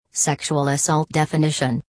Sexual assault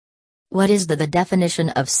definition. What is the definition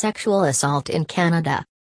of sexual assault in Canada?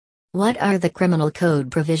 What are the criminal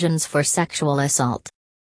code provisions for sexual assault?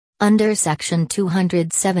 Under Section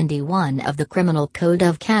 271 of the Criminal Code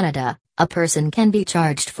of Canada, a person can be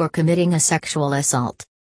charged for committing a sexual assault.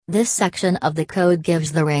 This section of the code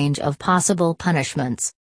gives the range of possible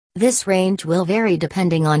punishments. This range will vary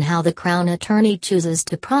depending on how the Crown Attorney chooses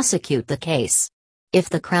to prosecute the case. If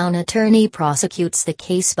the Crown Attorney prosecutes the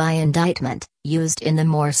case by indictment, used in the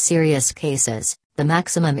more serious cases, the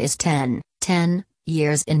maximum is 10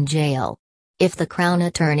 years in jail. If the Crown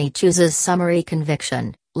Attorney chooses summary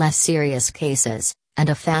conviction, less serious cases, and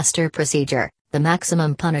a faster procedure, the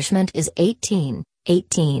maximum punishment is 18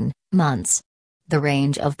 months. The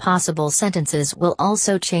range of possible sentences will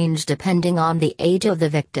also change depending on the age of the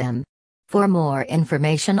victim. For more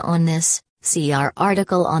information on this, see our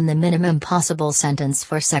article on the minimum possible sentence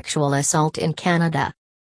for sexual assault in Canada.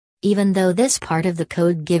 Even though this part of the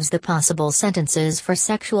code gives the possible sentences for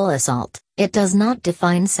sexual assault, it does not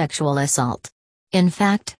define sexual assault. In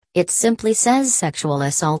fact, it simply says sexual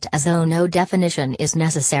assault as though no definition is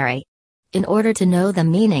necessary. In order to know the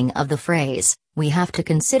meaning of the phrase, we have to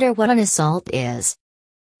consider what an assault is.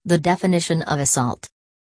 The definition of assault.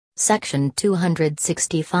 Section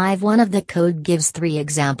 265(1) of the Code gives 3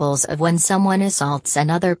 examples of when someone assaults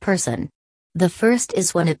another person. The first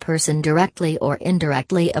is when a person directly or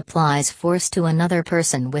indirectly applies force to another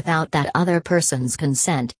person without that other person's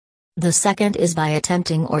consent. The second is by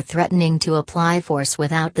attempting or threatening to apply force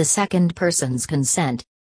without the second person's consent.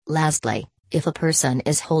 Lastly, if a person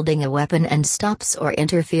is holding a weapon and stops or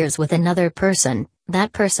interferes with another person,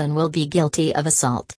 that person will be guilty of assault.